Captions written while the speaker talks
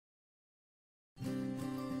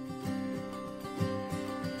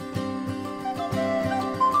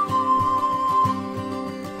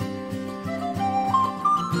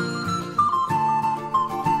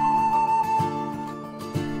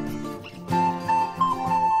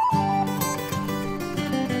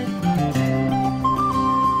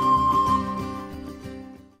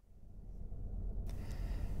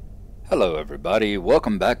Hello everybody,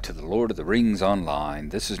 welcome back to the Lord of the Rings Online.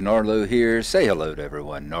 This is Gnarlo here. Say hello to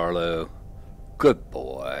everyone, Gnarlo. Good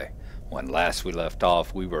boy. When last we left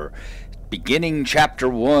off, we were beginning chapter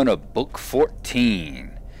 1 of book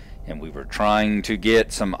 14. And we were trying to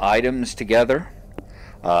get some items together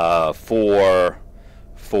for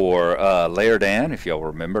Laerdan. If y'all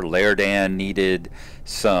remember, Laerdan needed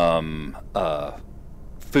some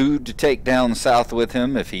food to take down south with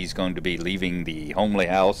him if he's going to be leaving the homely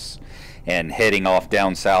house and heading off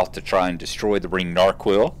down south to try and destroy the ring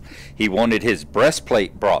Narquil. He wanted his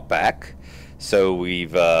breastplate brought back, so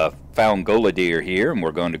we've found Golodir here, and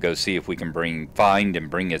we're going to go see if we can find and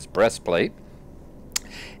bring his breastplate.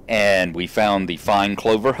 And we found the fine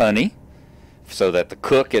clover honey, so that the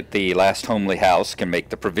cook at the last homely house can make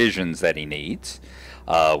the provisions that he needs.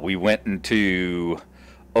 We went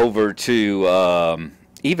over to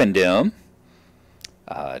Evendim,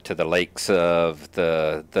 to the lakes of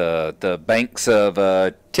the banks of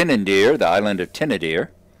Tinadir, the island of Tinadir,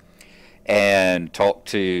 and talked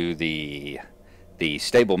to the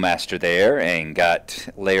stable master there and got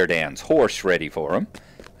Laerdan's horse ready for him,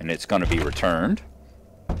 and it's going to be returned.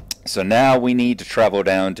 So now we need to travel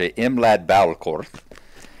down to Imlad-Balcorth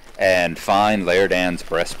and find Laerdan's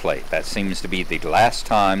breastplate. That seems to be the last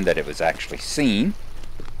time that it was actually seen.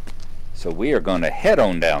 So we are going to head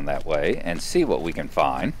on down that way and see what we can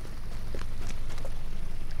find.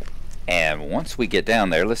 And once we get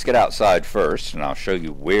down there, let's get outside first, and I'll show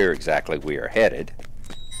you where exactly we are headed.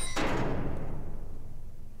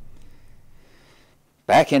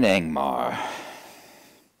 Back in Angmar.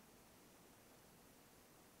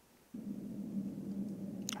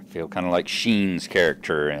 I feel kind of like Sheen's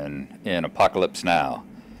character in Apocalypse Now.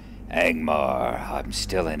 Angmar, I'm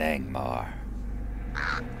still in Angmar.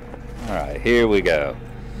 Alright, here we go.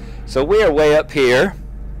 So we are way up here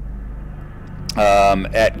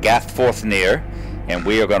at Gathforthnir, and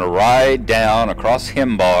we are going to ride down across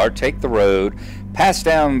Himbar, take the road, pass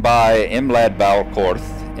down by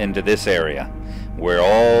Imlad-Balcorth into this area where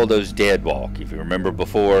all those dead walk. If you remember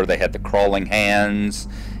before, they had the crawling hands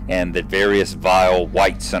and the various vile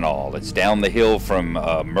wights and all. It's down the hill from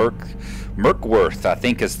Mirkworth, I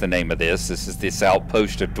think is the name of this. This is this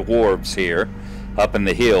outpost of dwarves here up in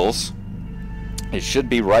the hills. It should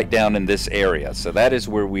be right down in this area. So that is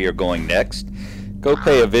where we are going next. Go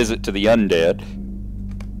pay a visit to the Undead.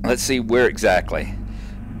 Let's see where exactly.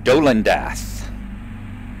 Dolendath.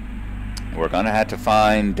 We're going to have to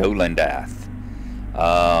find Dolendath.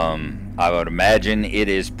 I would imagine it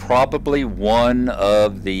is probably one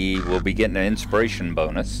of the... We'll be getting an inspiration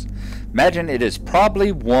bonus. Imagine it is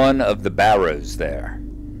probably one of the barrows there.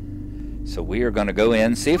 So we are going to go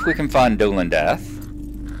in, see if we can find Dolendath.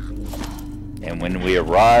 And when we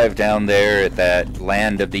arrive down there at that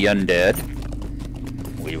land of the undead,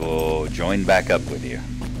 we will join back up with you.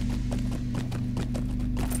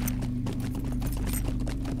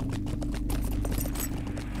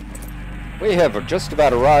 We have just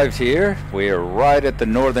about arrived here. We are right at the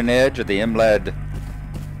northern edge of the Imlad.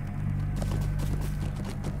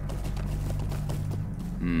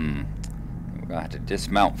 We're going to have to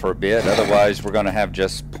dismount for a bit, otherwise we're going to have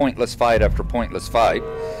just pointless fight after pointless fight.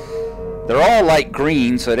 They're all like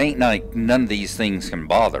green, so it ain't like none of these things can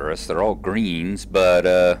bother us. They're all greens,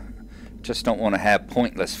 but just don't want to have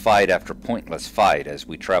pointless fight after pointless fight as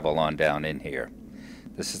we travel on down in here.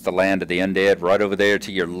 This is the land of the undead. Right over there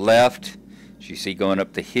to your left, as you see going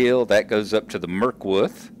up the hill, that goes up to the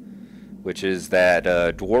Mirkworth, which is that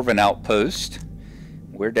dwarven outpost.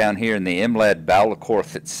 We're down here in the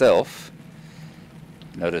Imlad-Balcorth itself.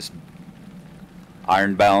 Notice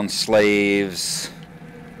ironbound slaves,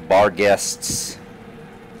 bar guests,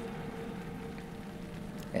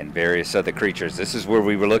 and various other creatures. This is where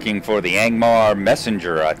we were looking for the Angmar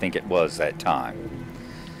messenger, I think it was that time.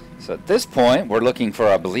 So at this point, we're looking for,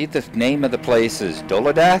 I believe the name of the place is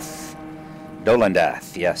Dolendath?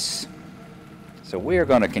 Dolendath, yes. So we are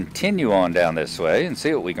going to continue on down this way and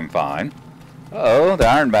see what we can find. Uh-oh, the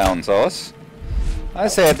ironbound saw us. I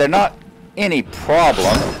said they're not any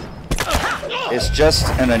problem. It's just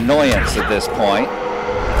an annoyance at this point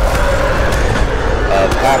of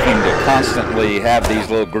having to constantly have these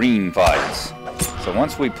little green fights. So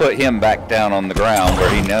once we put him back down on the ground where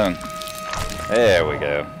he knows, there we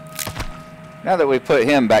go. Now that we put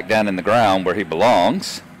him back down in the ground where he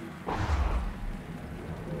belongs,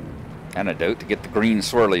 antidote to get the green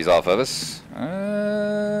swirlies off of us.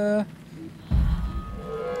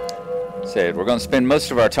 Said we're going to spend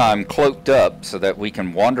most of our time cloaked up so that we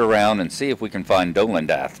can wander around and see if we can find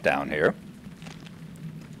Dolendath down here.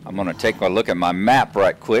 I'm going to take a look at my map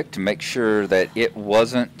right quick to make sure that it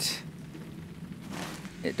wasn't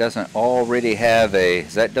it doesn't already have a...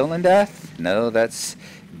 Is that Dolendath? No, that's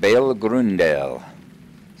Bael-Grundel.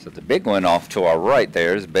 So the big one off to our right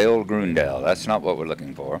there is Bael-Grundel. That's not what we're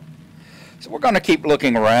looking for. So we're going to keep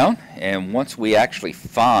looking around, and once we actually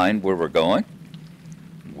find where we're going,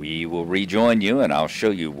 we will rejoin you, and I'll show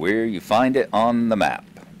you where you find it on the map.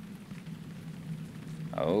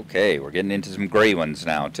 Okay, we're getting into some gray ones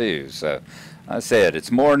now too. So I said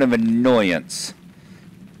it's more of an annoyance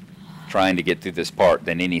trying to get through this part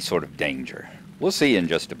than any sort of danger. We'll see in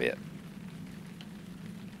just a bit.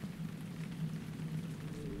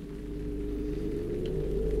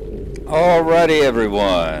 Alrighty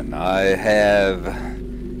everyone, I have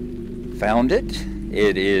found it.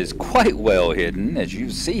 It is quite well hidden. As you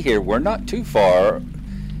see here, we're not too far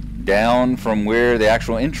down from where the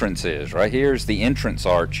actual entrance is. Right here is the entrance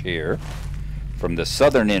arch here. From the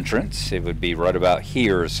southern entrance, it would be right about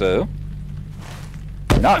here or so.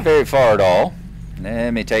 Not very far at all.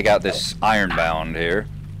 Let me take out this ironbound here.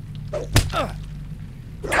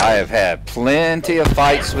 I have had plenty of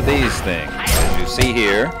fights with these things. As you see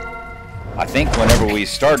here, I think whenever we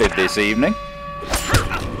started this evening,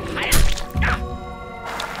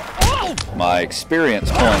 my experience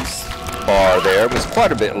points bar there was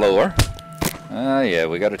quite a bit lower. Yeah,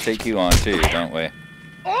 we got to take you on too, don't we?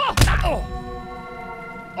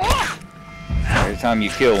 Every time you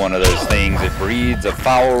kill one of those things, it breeds a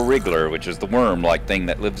foul wriggler, which is the worm-like thing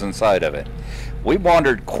that lives inside of it. We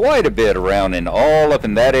wandered quite a bit around and all up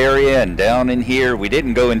in that area and down in here. We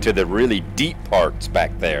didn't go into the really deep parts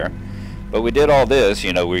back there. But we did all this,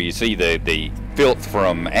 you know, where you see the filth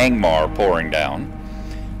from Angmar pouring down.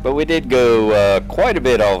 But we did go quite a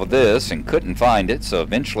bit of this and couldn't find it, so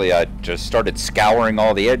eventually I just started scouring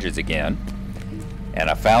all the edges again. And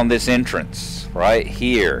I found this entrance right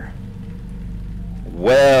here.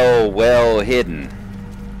 Well hidden.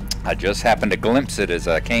 I just happened to glimpse it as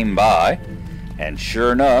I came by. And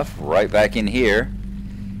sure enough, right back in here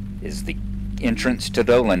is the entrance to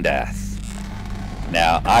Dolendath.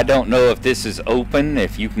 Now, I don't know if this is open,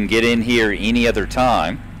 if you can get in here any other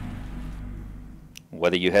time,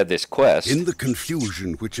 whether you had this quest. In the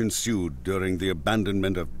confusion which ensued during the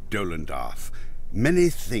abandonment of Dolendath, many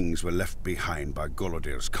things were left behind by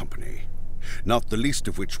Golodir's company, not the least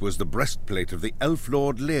of which was the breastplate of the elf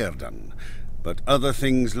lord Laerdan, but other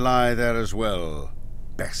things lie there as well,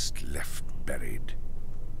 best left buried.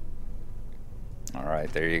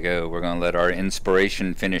 Alright, there you go. We're going to let our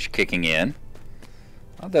inspiration finish kicking in.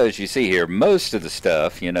 Although, as you see here, most of the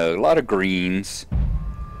stuff, you know, a lot of greens.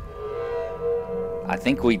 I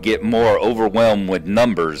think we get more overwhelmed with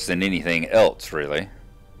numbers than anything else, really.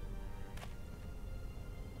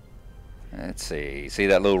 Let's see. See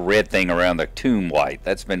that little red thing around the tomb white?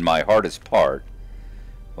 That's been my hardest part.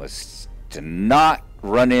 Was to not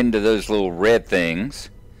run into those little red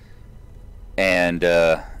things and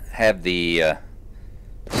have the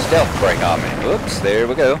stealth break on me. Oops, there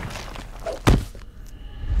we go.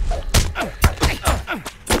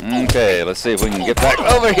 Okay, let's see if we can get back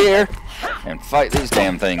over here and fight these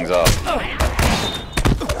damn things off.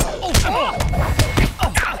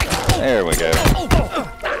 There we go.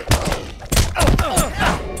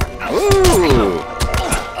 Ooh!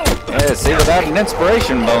 Yeah, see, without an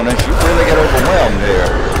inspiration bonus, you really get overwhelmed here.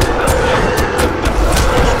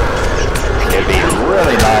 It'd be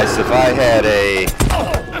really nice if I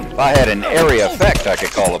had an area effect I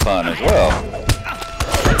could call upon as well.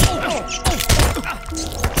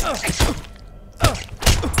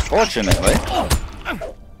 Fortunately.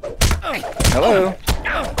 Hello.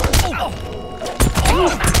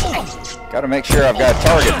 Gotta make sure I've got a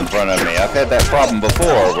target in front of me. I've had that problem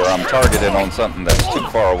before where I'm targeted on something that's too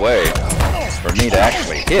far away for me to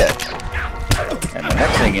actually hit. And the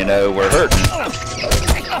next thing you know, we're hurting.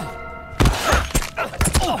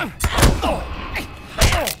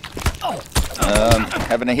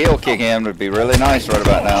 Having a heal kick in would be really nice right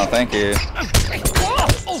about now. Thank you.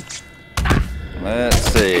 Let's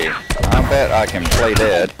see. I bet I can play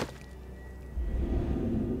dead.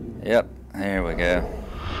 Yep, there we go.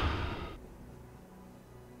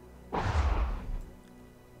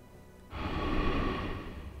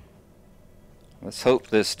 Let's hope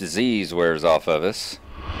this disease wears off of us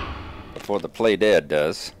before the play dead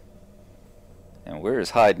does. And where's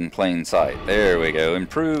hide in plain sight? There we go.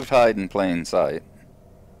 Improved hide in plain sight.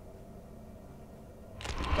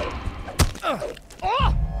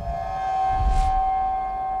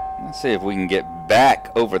 Let's see if we can get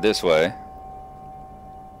back over this way.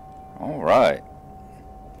 Alright.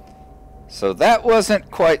 So that wasn't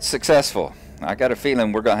quite successful. I got a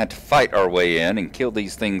feeling we're going to have to fight our way in and kill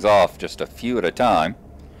these things off just a few at a time.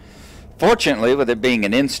 Fortunately, with it being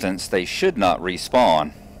an instance, they should not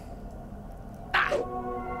respawn.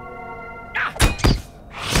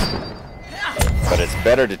 But it's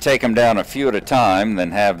better to take them down a few at a time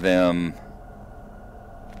than have them...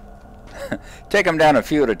 take them down a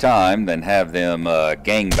few at a time than have them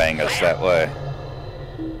gangbang us that way.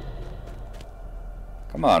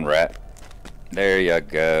 Come on, rat. There you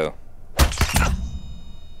go.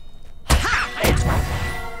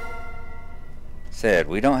 Said,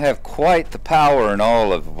 we don't have quite the power and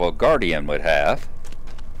all of what Guardian would have.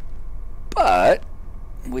 But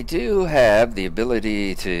we do have the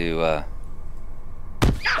ability to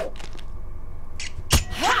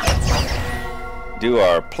do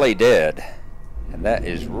our play dead, and that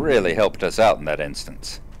has really helped us out in that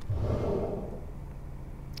instance.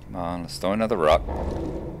 Come on, let's throw another rock.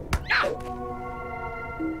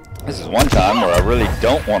 This is one time where I really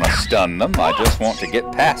don't want to stun them, I just want to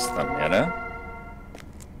get past them, you know?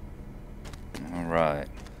 Alright.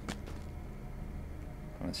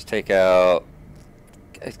 Let's take out...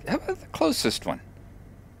 How about the closest one?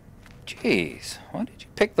 Jeez, why did you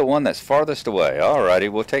pick the one that's farthest away?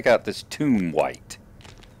 Alrighty, we'll take out this Tomb White.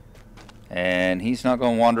 And he's not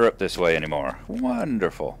going to wander up this way anymore.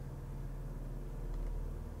 Wonderful.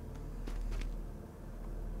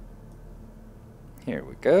 Here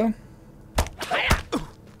we go.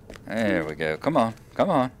 There we go. Come on, come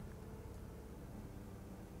on.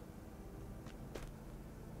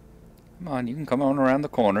 Come on, you can come on around the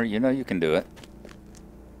corner. You know you can do it.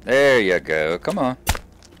 There you go. Come on.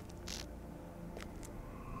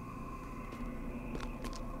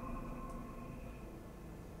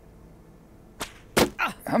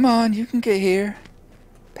 Come on, you can get here.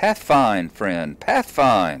 Pathfind, friend.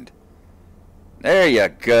 Pathfind. There you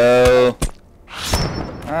go.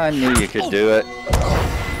 I knew you could do it.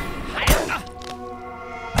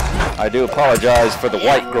 I do apologize for the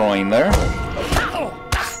white groin there.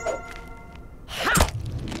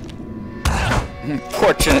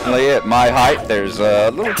 Fortunately, at my height, there's a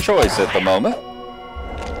little choice at the moment.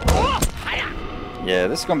 Yeah,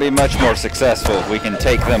 this is going to be much more successful if we can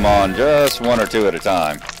take them on just one or two at a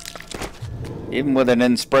time. Even with an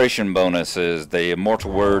inspiration bonus, is the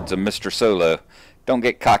immortal words of Mr. Solo. Don't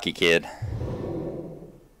get cocky, kid.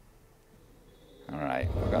 Alright,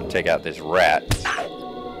 we're going to take out this rat.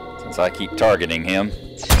 Since I keep targeting him,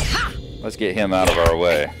 let's get him out of our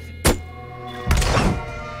way.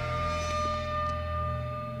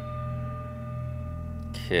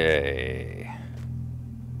 Okay.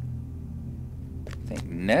 I think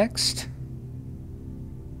next,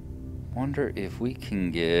 wonder if we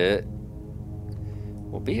can get...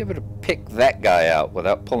 We'll be able to pick that guy out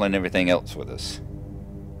without pulling everything else with us.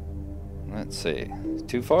 Let's see.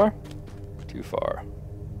 Too far? Too far.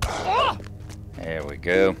 There we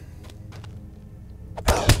go.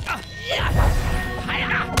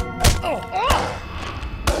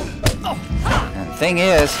 And the thing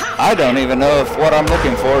is, I don't even know if what I'm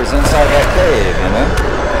looking for is inside that cave, you know?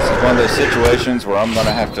 This is one of those situations where I'm going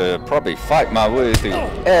to have to probably fight my way through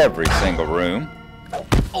every single room,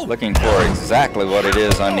 looking for exactly what it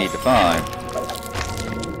is I need to find.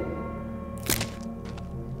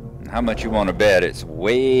 And how much you want to bet it's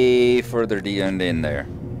way further down in there.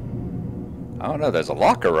 I don't know, there's a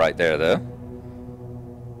locker right there, though.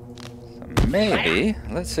 So maybe,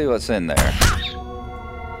 let's see what's in there.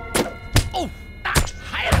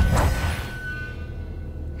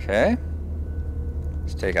 Okay.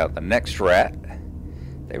 Let's take out the next rat.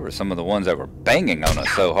 They were some of the ones that were banging on us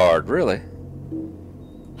so hard, really.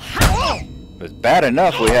 It was bad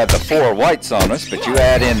enough we had the 4 whites on us, but you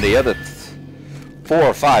add in the other 4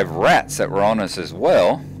 or 5 rats that were on us as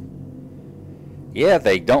well. Yeah,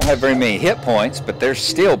 they don't have very many hit points, but they're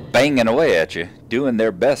still banging away at you, doing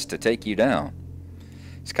their best to take you down.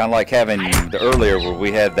 It's kind of like having the earlier where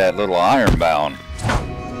we had that little ironbound.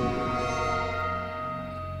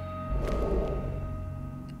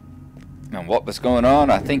 And what was going on?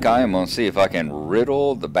 I think I am going to see if I can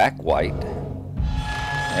riddle the back white.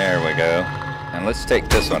 There we go. And let's take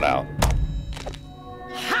this one out.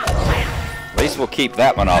 At least we'll keep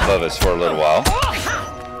that one off of us for a little while.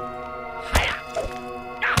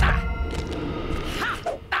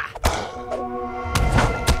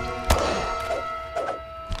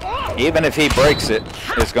 Even if he breaks it,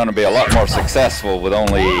 it's going to be a lot more successful with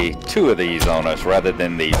only 2 of these on us rather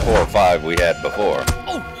than the 4 or 5 we had before.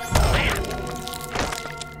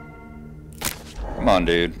 Come on,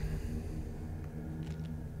 dude.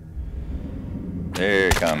 There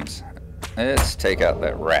it comes. Let's take out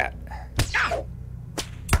that rat.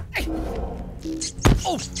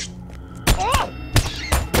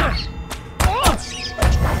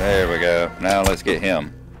 There we go. Now let's get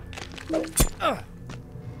him.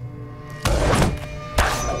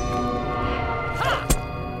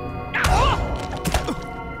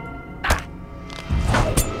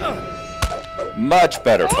 Much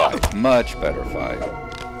better fight. Much better fight.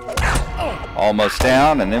 Almost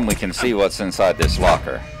down, and then we can see what's inside this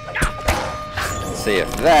locker. Let's see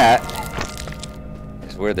if that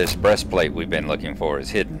is where this breastplate we've been looking for is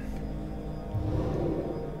hidden.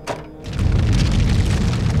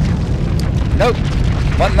 Nope.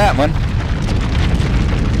 Wasn't that one.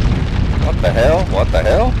 What the hell? What the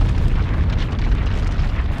hell?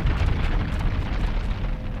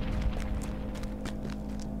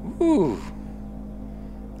 Ooh.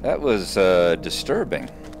 That was disturbing.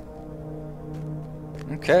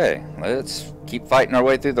 Okay, let's keep fighting our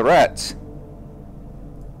way through the rats.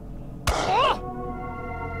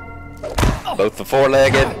 Both the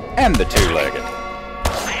four-legged and the two-legged.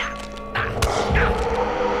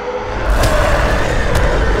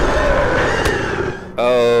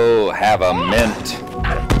 Oh, have a mint.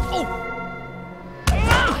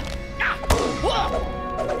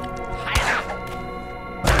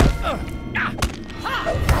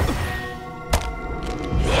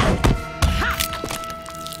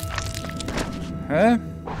 Huh?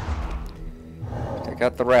 Take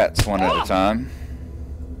out the rats one at a time.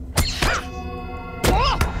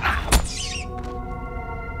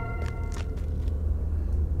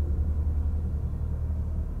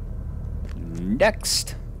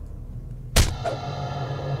 Next.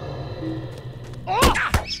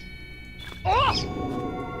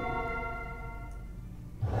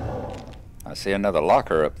 I see another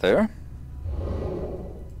locker up there.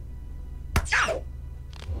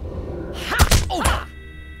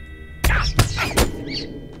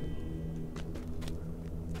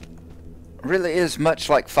 Really is much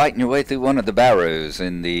like fighting your way through one of the barrows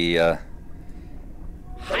in the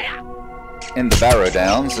Barrow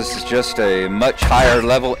Downs. This is just a much higher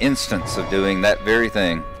level instance of doing that very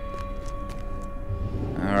thing.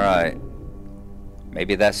 Alright.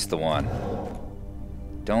 Maybe that's the one.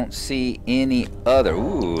 Don't see any other.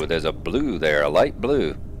 Ooh, there's a blue there, a light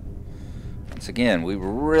blue. Once again, we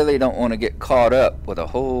really don't want to get caught up with a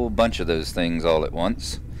whole bunch of those things all at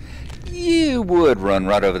once. You would run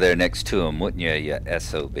right over there next to him, wouldn't you, you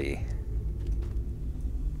SOB?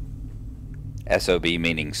 SOB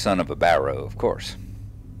meaning son of a barrow, of course.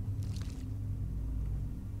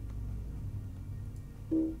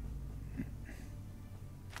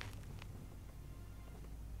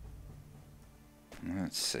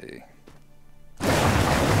 Let's see.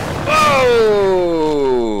 Whoa!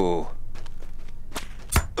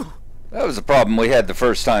 That was the problem we had the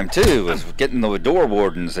first time too, was getting the door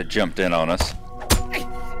wardens that jumped in on us.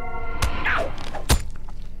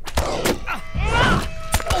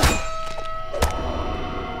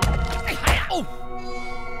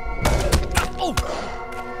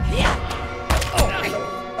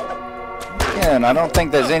 Again, I don't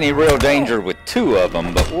think there's any real danger with two of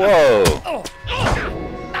them, but whoa!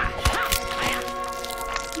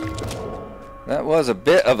 That was a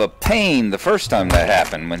bit of a pain the first time that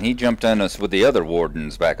happened, when he jumped on us with the other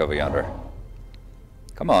wardens back over yonder.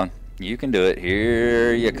 Come on, you can do it.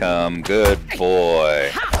 Here you come. Good boy.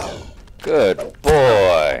 Good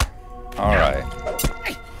boy. Alright.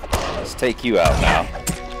 Let's take you out now.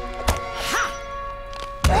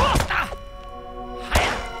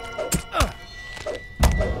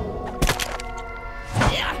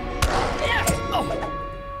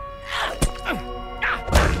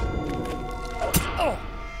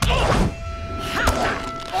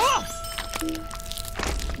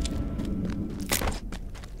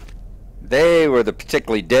 They were the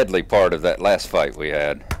particularly deadly part of that last fight we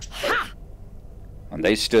had. And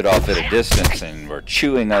they stood off at a distance and were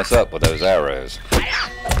chewing us up with those arrows.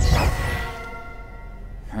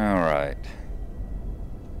 Alright.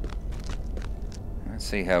 Let's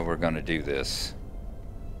see how we're going to do this.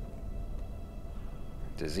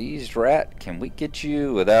 Diseased rat, can we get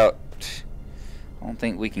you without... I don't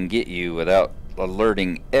think we can get you without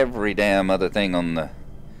alerting every damn other thing on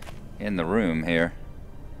in the room here.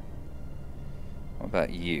 What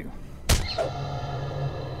about you?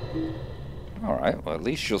 Alright, well at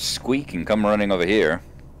least you'll squeak and come running over here.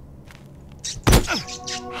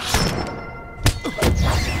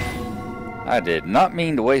 I did not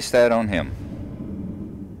mean to waste that on him.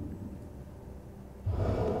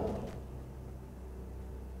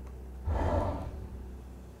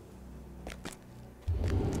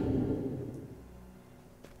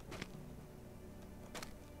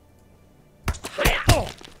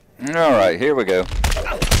 Alright, here we go.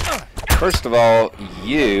 First of all,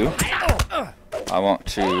 you, I want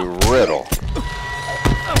to riddle.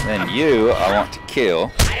 Then you, I want to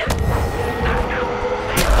kill.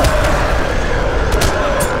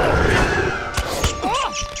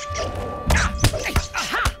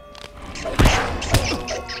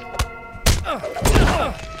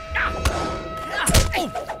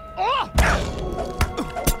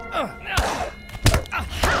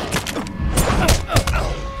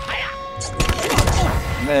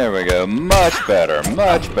 Much better,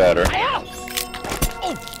 much better.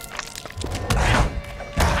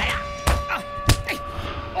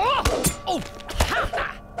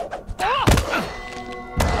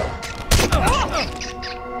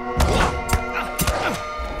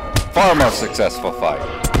 Far more successful fight.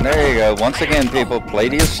 There you go. Once again, people, play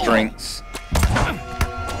to your strengths.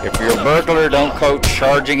 If you're a burglar, don't go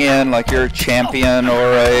charging in like you're a champion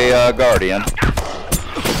or a guardian.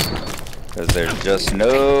 Because there's just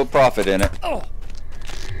no profit in it.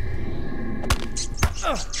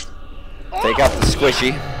 Take out the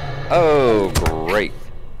squishy. Oh, great.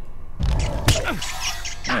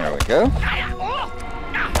 There we go.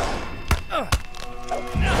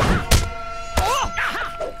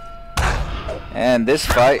 And this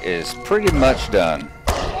fight is pretty much done.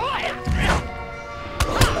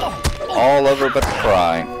 All over but the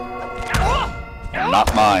cry. And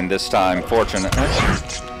not mine this time, fortunately.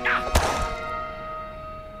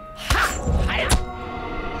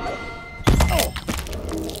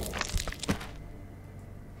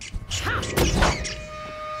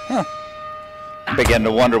 Huh. I began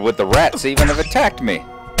to wonder would the rats even have attacked me.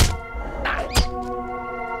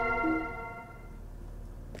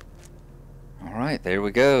 Alright, there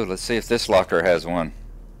we go. Let's see if this locker has one.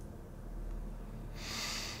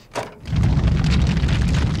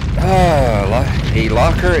 Ah, the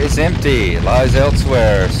locker is empty. It lies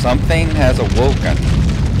elsewhere. Something has awoken.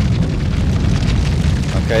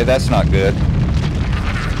 Okay, that's not good.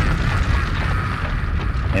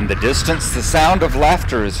 In the distance, the sound of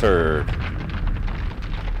laughter is heard.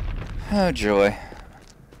 Oh, joy.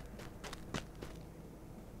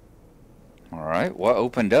 Alright, what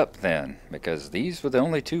opened up then? Because these were the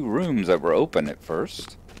only two rooms that were open at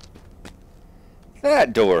first.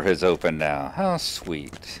 That door has opened now. How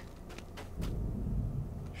sweet.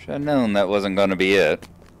 Should have known that wasn't going to be it.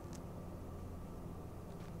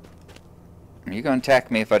 Are you going to attack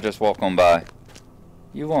me if I just walk on by?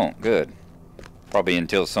 You won't. Good. Probably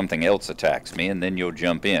until something else attacks me, and then you'll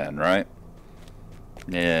jump in, right?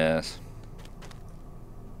 Yes.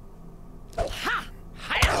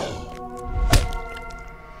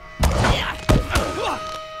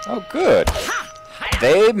 Oh, good.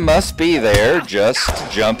 They must be there just to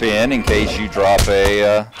jump in case you drop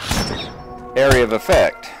a area of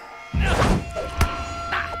effect.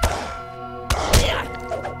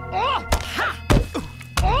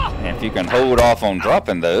 And if you can hold off on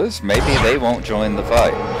dropping those, maybe they won't join the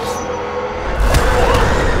fight.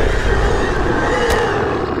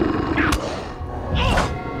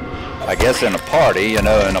 I guess in a party, you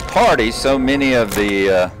know, in a party, so many of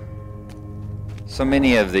the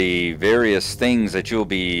various things that you'll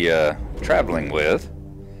be traveling with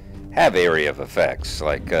have area of effects,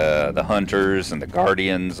 like the hunters and the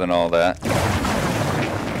guardians and all that.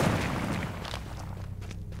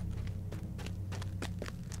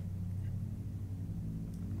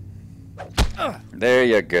 There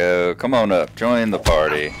you go. Come on up. Join the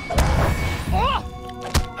party.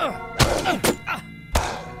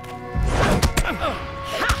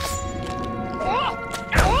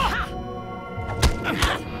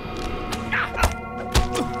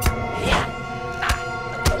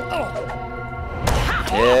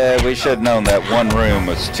 Yeah, we should have known that one room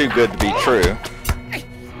was too good to be true.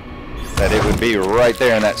 That it would be right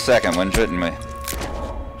there in that second one, shouldn't we?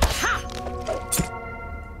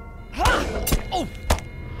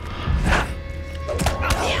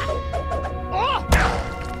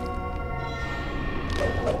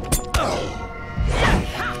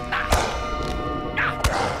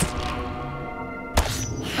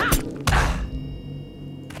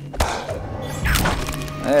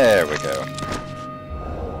 There we go.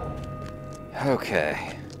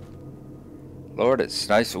 Okay. Lord, it's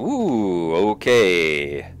nice. Ooh,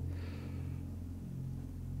 okay.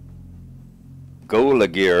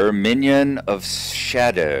 Golodir, minion of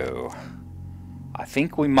shadow. I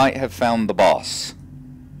think we might have found the boss.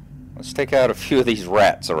 Let's take out a few of these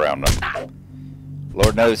rats around him.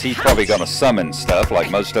 Lord knows he's probably gonna summon stuff like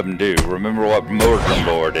most of them do. Remember what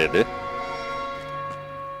Morgenbor did.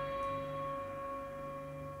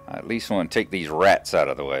 I at least want to take these rats out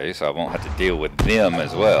of the way so I won't have to deal with them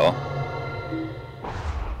as well.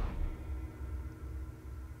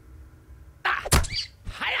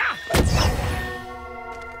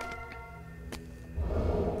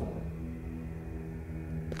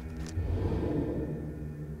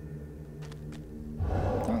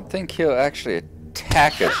 I don't think he'll actually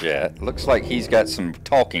attack us yet. Looks like he's got some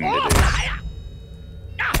talking to do.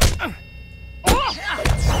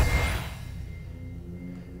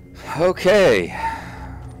 Okay.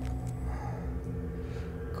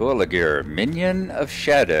 Golodir, minion of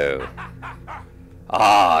shadow.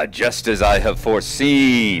 Ah, just as I have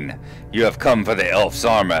foreseen. You have come for the elf's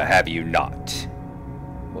armor, have you not?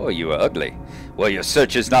 Oh, you are ugly. Well, your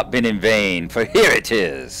search has not been in vain, for here it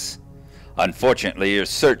is. Unfortunately, your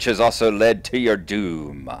search has also led to your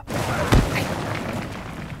doom.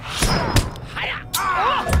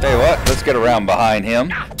 Tell you what, let's get around behind him.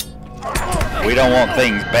 We don't want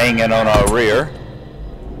things banging on our rear.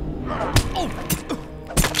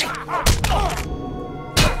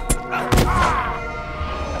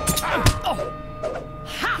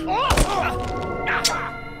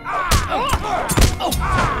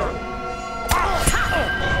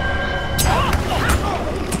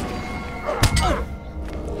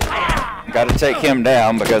 Got to take him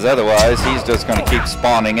down because otherwise he's just going to keep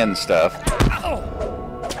spawning and stuff.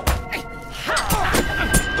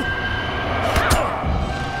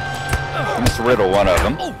 Let's riddle one of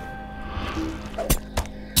them.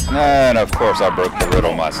 And of course I broke the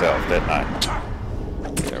riddle myself, didn't I?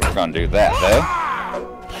 So we're going to do that though.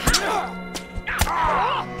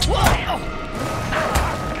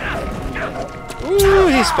 Ooh,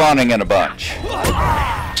 he's spawning in a bunch.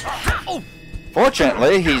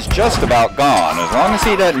 Fortunately, he's just about gone. As long as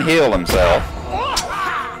he doesn't heal himself,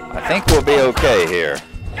 I think we'll be okay here.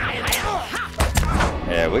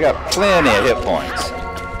 Yeah, we got plenty of hit points.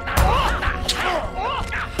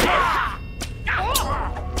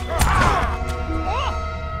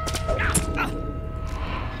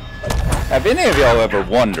 Have any of y'all ever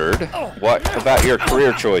wondered what about your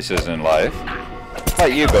career choices in life?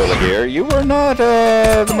 Like you, Golodir, you were not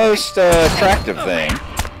the most attractive thing.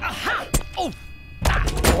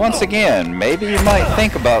 Once again, maybe you might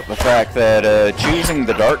think about the fact that choosing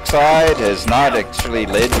the dark side has not actually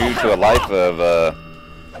led you to a life of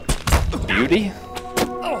beauty.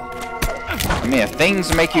 I mean, if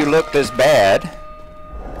things make you look this bad,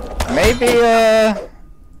 maybe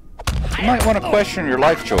you might want to question your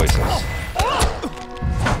life choices.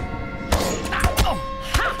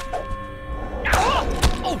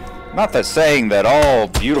 Not that saying that all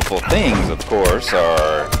beautiful things, of course,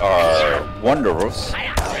 are wondrous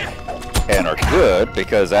and are good,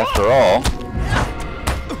 because after all,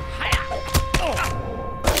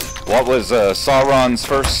 what was Sauron's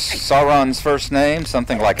first name?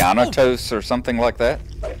 Something like Anatos or something like that.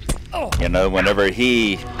 You know, when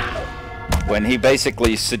he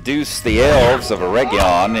basically seduced the elves of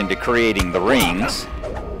Eregion into creating the rings,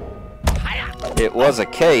 it was a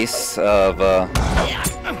case of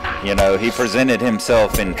you know, he presented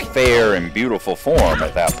himself in fair and beautiful form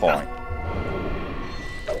at that point.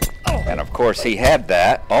 And of course he had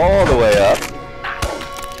that all the way up.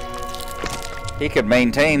 He could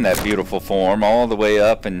maintain that beautiful form all the way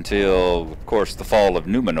up until, of course, the fall of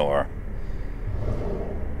Numenor.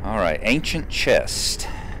 Alright, ancient chest.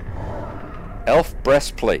 Elf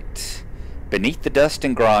breastplate. Beneath the dust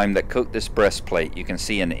and grime that coat this breastplate, you can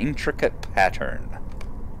see an intricate pattern.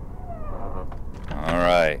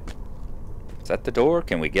 Alright. Is that the door?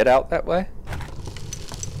 Can we get out that way?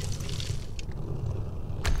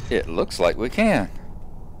 It looks like we can.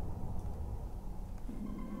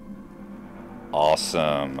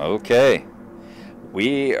 Awesome. Okay.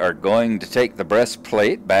 We are going to take the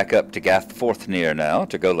breastplate back up to Gathforthnir now,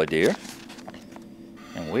 to Golodir.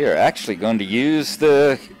 And we are actually going to use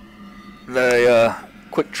the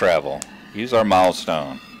quick travel. Use our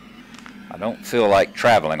milestone. I don't feel like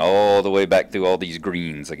traveling all the way back through all these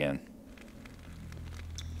greens again.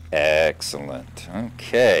 Excellent.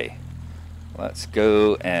 Okay. Let's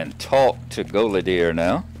go and talk to Golodir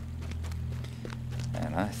now.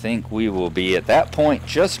 And I think we will be at that point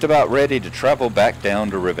just about ready to travel back down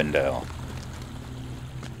to Rivendell.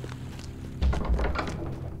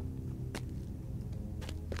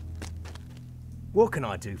 What can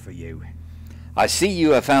I do for you? I see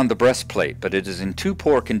you have found the breastplate, but it is in too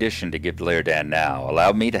poor condition to give Laerdan now.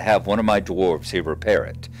 Allow me to have one of my dwarves here repair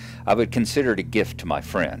it. I would consider it a gift to my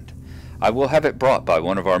friend. I will have it brought by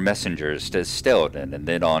one of our messengers to Stelden and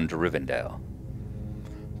then on to Rivendell.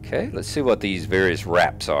 Okay, let's see what these various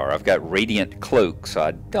wraps are. I've got Radiant Cloak, so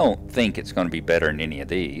I don't think it's going to be better than any of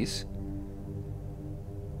these.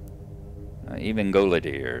 Even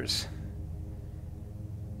Golodir's.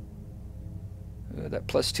 That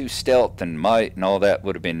 +2 stealth and might and all that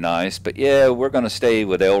would have been nice, but yeah, we're going to stay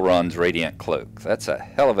with Elrond's Radiant Cloak. That's a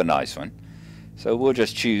hell of a nice one. So we'll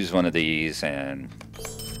just choose one of these and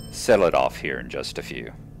sell it off here in just a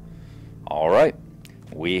few. Alright,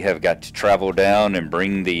 we have got to travel down and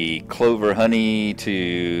bring the clover honey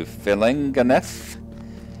to Filenganeth,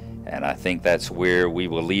 and I think that's where we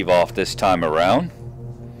will leave off this time around.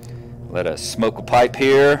 Let us smoke a pipe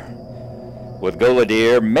here with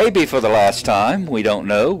Golodir, maybe for the last time. We don't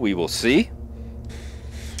know. We will see.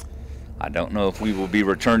 I don't know if we will be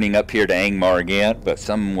returning up here to Angmar again, but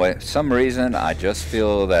some reason I just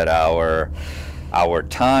feel that our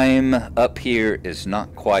time up here is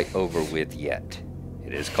not quite over with yet.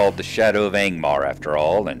 It is called the Shadow of Angmar after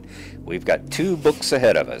all, and we've got 2 books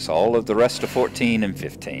ahead of us, all of the rest of 14 and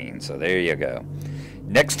 15, so there you go.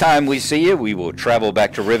 Next time we see you, we will travel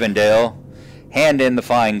back to Rivendell, hand in the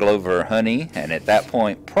fine Glover honey, and at that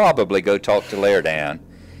point probably go talk to Laerdan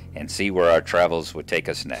and see where our travels would take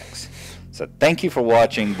us next. So thank you for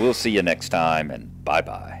watching. We'll see you next time, and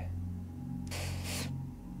bye-bye.